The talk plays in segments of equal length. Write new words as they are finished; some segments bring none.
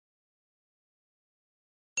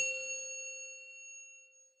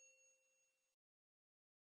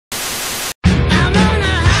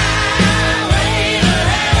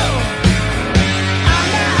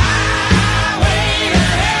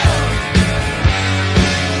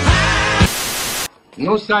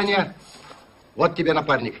Ну, Саня, вот тебе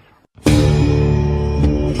напарник.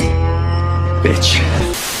 Печь.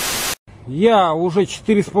 Я уже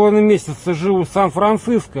 4,5 месяца живу в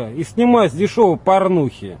Сан-Франциско и снимаю с дешевой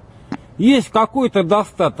порнухи. Есть какой-то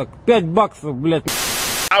достаток. 5 баксов, блядь.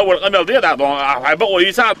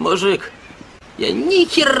 Мужик, я ни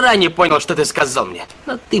хера не понял, что ты сказал мне.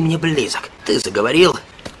 Но ты мне близок. Ты заговорил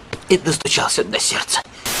и достучался до сердца.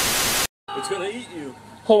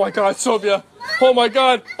 Oh my God, Sylvia! Oh my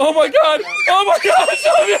God! Oh my God! Oh my God,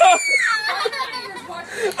 Sylvia!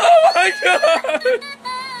 Oh my God!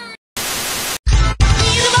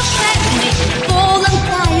 Мир волшебный, полон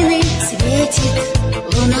тайны, светит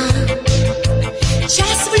луна.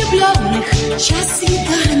 Час влюбленных, час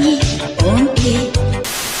свиданий, он и...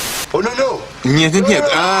 Нет,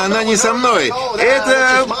 она не со мной.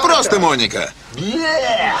 Это просто Моника.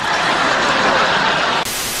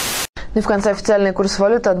 Ну и в конце официальный курс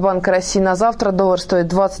валюты от Банка России на завтра. Доллар стоит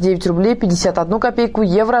 29 рублей 51 копейку,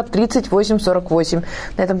 евро 38,48.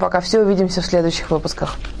 На этом пока все. Увидимся в следующих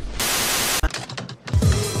выпусках.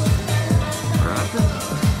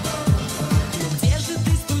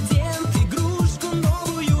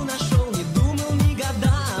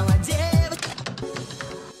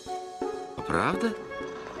 Правда?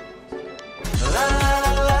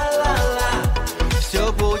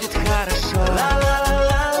 Все будет хорошо.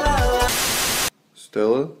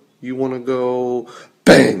 Stella, you wanna go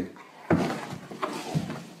bang?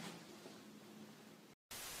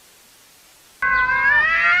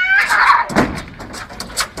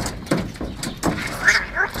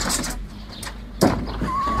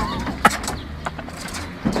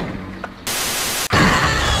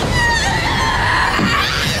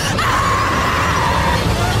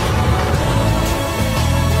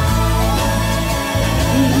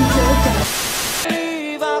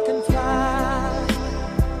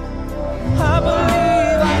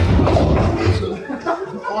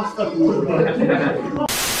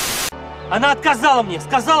 Она отказала мне,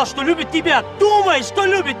 сказала, что любит тебя. Думай, что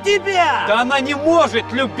любит тебя! Да она не может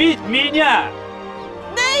любить меня!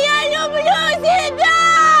 Да я люблю тебя!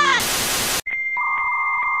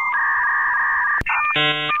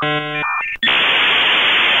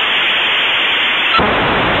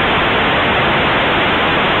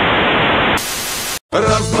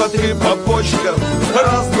 Раз, два, три по почкам,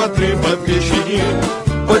 раз, два, три по печени.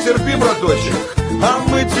 Потерпи, браточек, а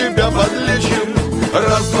мы тебя подлечим.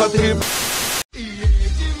 Раз, два, три.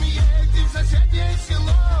 Едем в соседнее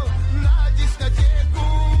село на дискотеку.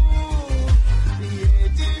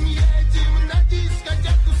 Едем на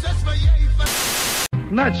дискотеку со своей...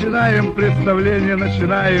 Начинаем представление,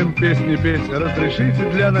 начинаем песни петь. Разрешите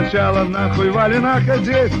для начала нахуй валенок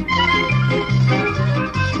одеть.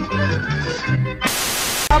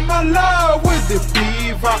 I'm in love with the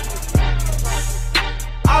fever.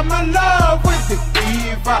 I'm in love with the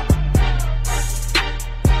fever.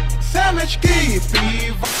 Самочки и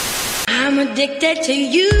пиво. I'm addicted to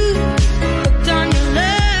you.